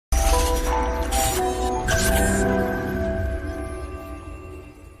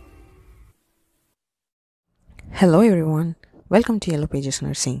Hello everyone, welcome to Yellow Pages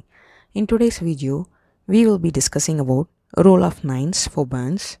Nursing. In today's video, we will be discussing about rule of nines for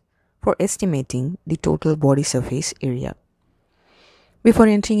burns for estimating the total body surface area. Before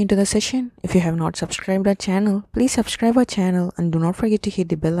entering into the session, if you have not subscribed our channel, please subscribe our channel and do not forget to hit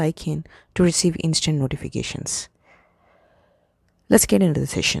the bell icon to receive instant notifications. Let's get into the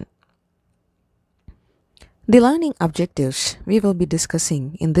session. The learning objectives we will be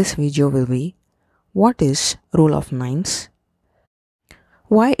discussing in this video will be: what is rule of nines?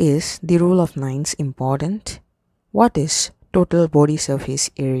 Why is the rule of nines important? What is total body surface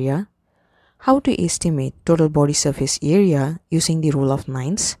area? How to estimate total body surface area using the rule of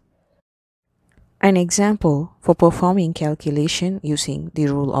nines? An example for performing calculation using the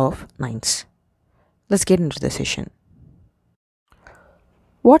rule of nines. Let's get into the session.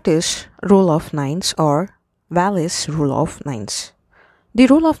 What is rule of nines or Wallace rule of nines? The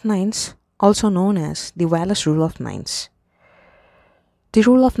rule of nines, also known as the Wallace rule of nines. The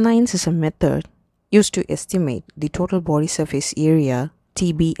rule of nines is a method used to estimate the total body surface area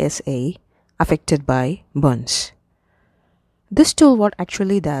TBSA affected by burns. This tool what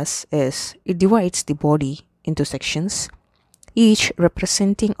actually does is it divides the body into sections, each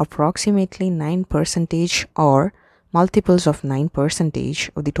representing approximately 9% or multiples of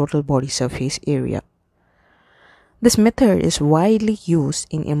 9% of the total body surface area. This method is widely used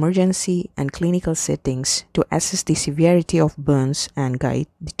in emergency and clinical settings to assess the severity of burns and guide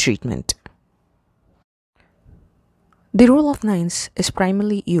the treatment. The rule of nines is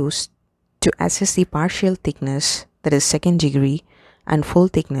primarily used to assess the partial thickness, that is second degree, and full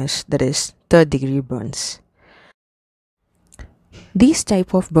thickness, that is third degree burns. These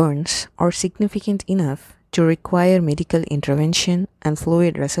type of burns are significant enough to require medical intervention and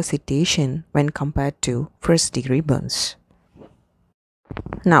fluid resuscitation when compared to first degree burns.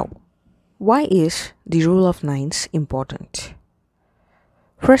 Now, why is the rule of nines important?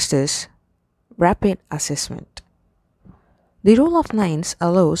 First is rapid assessment. The rule of nines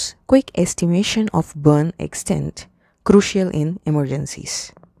allows quick estimation of burn extent, crucial in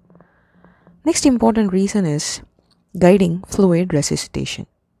emergencies. Next important reason is guiding fluid resuscitation.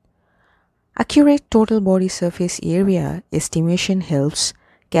 Accurate total body surface area estimation helps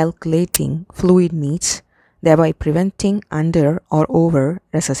calculating fluid needs, thereby preventing under or over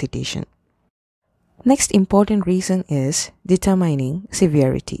resuscitation. Next important reason is determining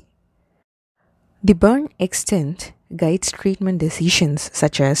severity. The burn extent guides treatment decisions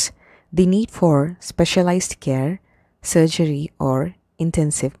such as the need for specialized care, surgery, or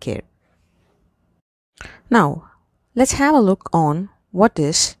intensive care. Now, let's have a look on what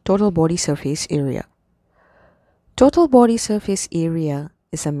is total body surface area. Total body surface area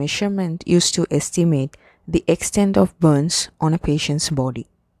is a measurement used to estimate the extent of burns on a patient's body.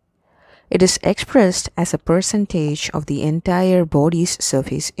 It is expressed as a percentage of the entire body's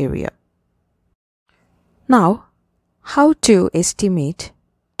surface area. Now, how to estimate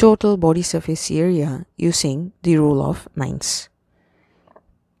total body surface area using the rule of nines?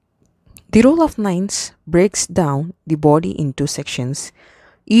 The rule of nines breaks down the body into sections,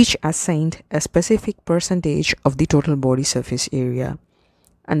 each assigned a specific percentage of the total body surface area,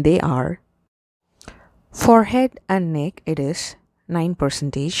 and they are: for head and neck it is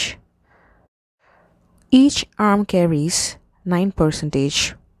 9%, each arm carries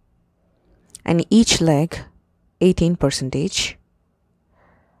 9%, and each leg 18%,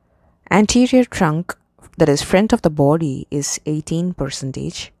 anterior trunk, that is front of the body, is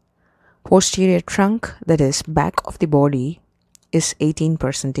 18%, posterior trunk, that is back of the body, is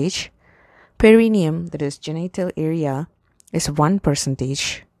 18%, perineum, that is genital area, is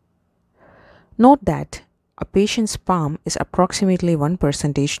 1%. Note that a patient's palm is approximately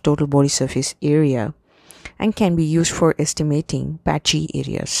 1% total body surface area and can be used for estimating patchy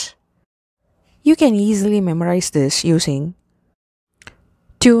areas. You can easily memorize this using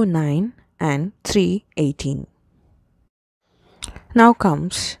 2, 9 and 3, 18. Now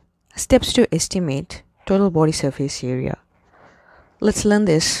comes steps to estimate total body surface area. Let's learn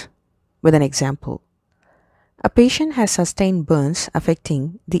this with an example. A patient has sustained burns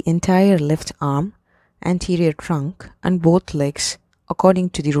affecting the entire left arm, anterior trunk, and both legs according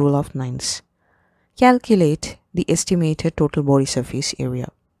to the rule of nines. Calculate the estimated total body surface area.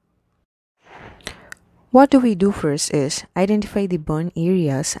 What do we do first is identify the burn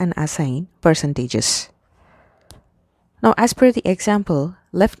areas and assign percentages. Now, as per the example,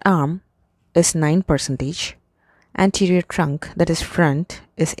 left arm is 9%, anterior trunk, that is front,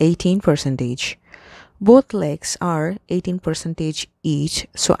 is 18%, both legs are 18% each,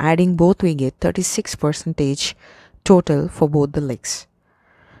 so adding both we get 36% total for both the legs.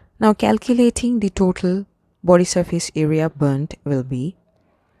 Now calculating the total body surface area burnt will be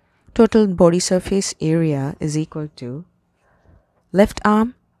total body surface area is equal to left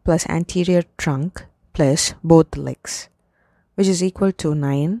arm plus anterior trunk plus both legs, which is equal to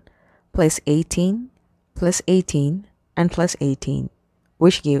 9 plus 18 plus 18 and plus 18,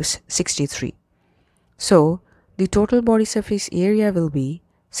 which gives 63. So the total body surface area will be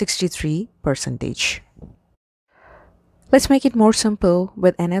 63%. Let's make it more simple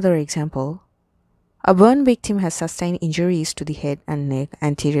with another example. A burn victim has sustained injuries to the head and neck,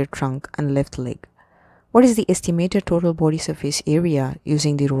 anterior trunk, and left leg. What is the estimated total body surface area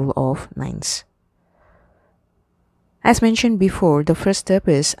using the rule of nines? As mentioned before, the first step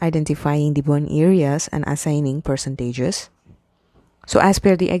is identifying the burn areas and assigning percentages. So as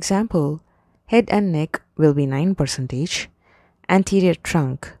per the example, head and neck will be 9%, anterior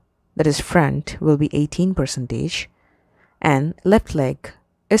trunk, that is front, will be 18%, and left leg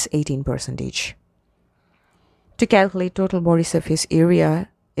is 18%. To calculate total body surface area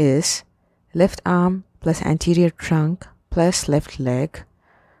is left arm plus anterior trunk plus left leg,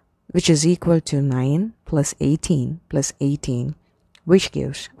 which is equal to 9 plus 18 plus 18, which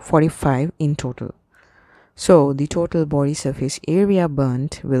gives 45 in total. So the total body surface area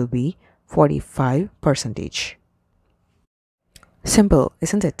burnt will be 45%. Simple,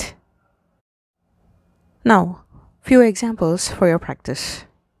 isn't it? Now, few examples for your practice.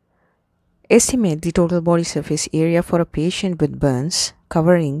 Estimate the total body surface area for a patient with burns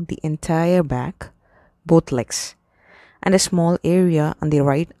covering the entire back, both legs, and a small area on the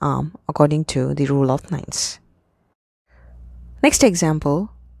right arm according to the rule of nines. Next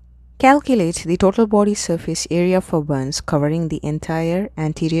example, calculate the total body surface area for burns covering the entire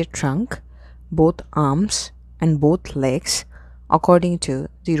anterior trunk, both arms, and both legs according to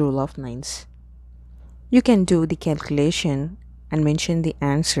the rule of nines. You can do the calculation and mention the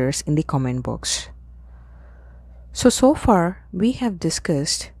answers in the comment box. So far we have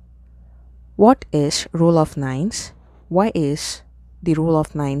discussed what is rule of nines, why is the rule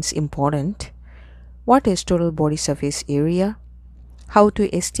of nines important, what is total body surface area, how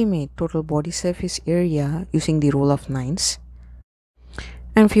to estimate total body surface area using the rule of nines,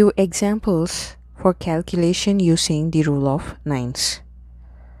 and few examples for calculation using the rule of nines.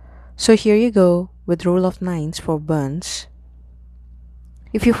 So here you go with rule of nines for burns.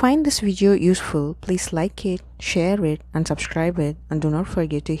 If you find this video useful, please like it, share it, and subscribe it, and do not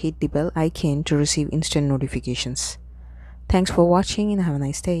forget to hit the bell icon to receive instant notifications. Thanks for watching and have a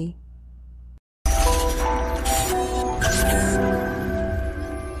nice day.